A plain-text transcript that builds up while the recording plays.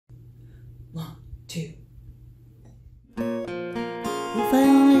2. If I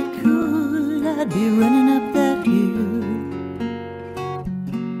only could, I'd be running up that hill.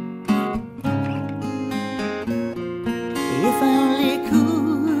 If I only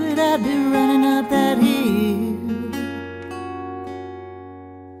could, I'd be running up that hill.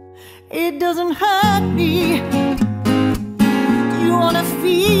 It doesn't hurt me. You wanna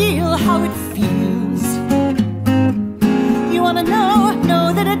feel how it feels. You wanna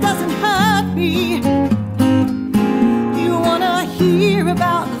know that it doesn't hurt me. You wanna hear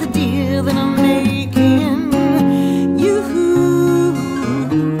about the deal that I'm making.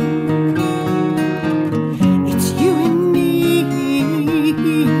 It's you and me.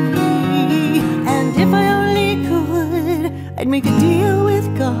 And if I only could, I'd make a deal with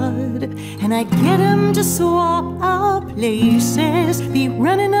God, and I'd get him to swap our places. Be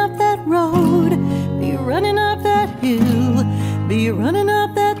running up that road, be running up that hill, be running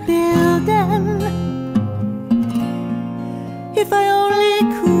up that building. If I only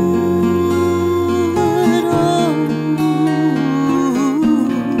could, oh.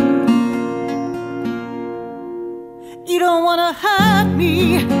 You don't wanna hurt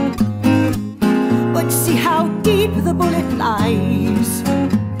me, but you see how deep the bullet lies.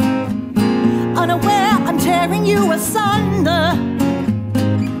 Unaware I'm tearing you asunder.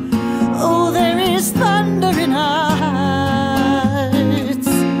 Oh, there is thunder in our hearts.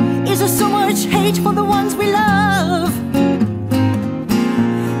 Is there so much hate for the ones we love?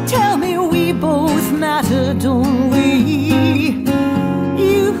 Tell me, we both matter, don't we?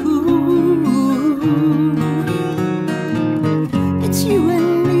 It's you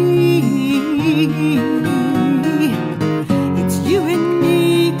and me. It's you and me.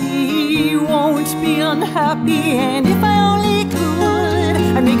 Won't be unhappy. And if I only could,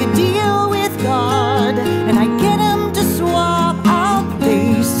 I'd make a deal with God, and I'd get him to swap our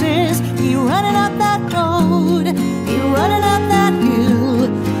places. Be running up that road, be running up that hill,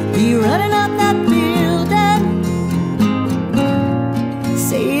 be running up that building.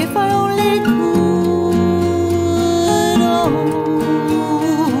 Say if I only could, oh.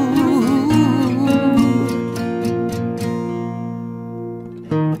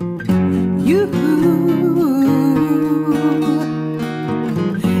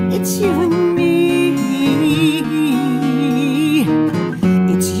 It's you and me.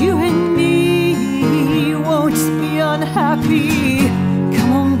 It's you and me. Won't be unhappy.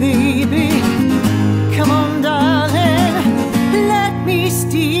 Come on, baby. Come on, darling. Let me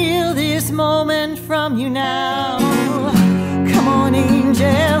steal this moment from you now. Come on,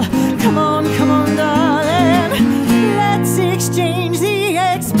 angel. Come on, darling. Let's exchange the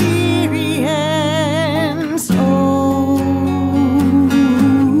experience. Oh.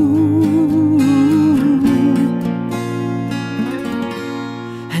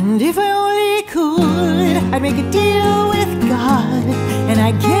 And if I only could, I'd make a deal with God, and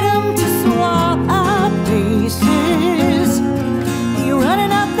I'd get him to swap our places. Be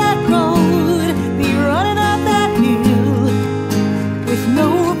running up that road, be running up that hill, with no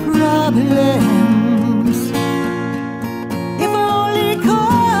problems. If I only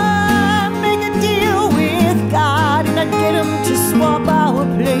could, make a deal with God, and I'd get him to swap our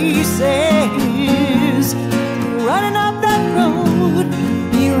places. Be running up that road,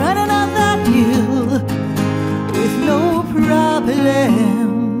 be running up that hill, with no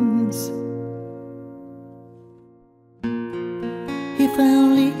problems. If I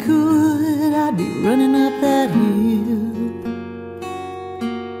only could, I'd be running up that hill.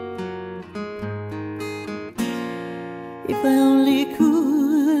 If I only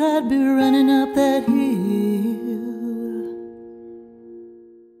could, I'd be running up that hill.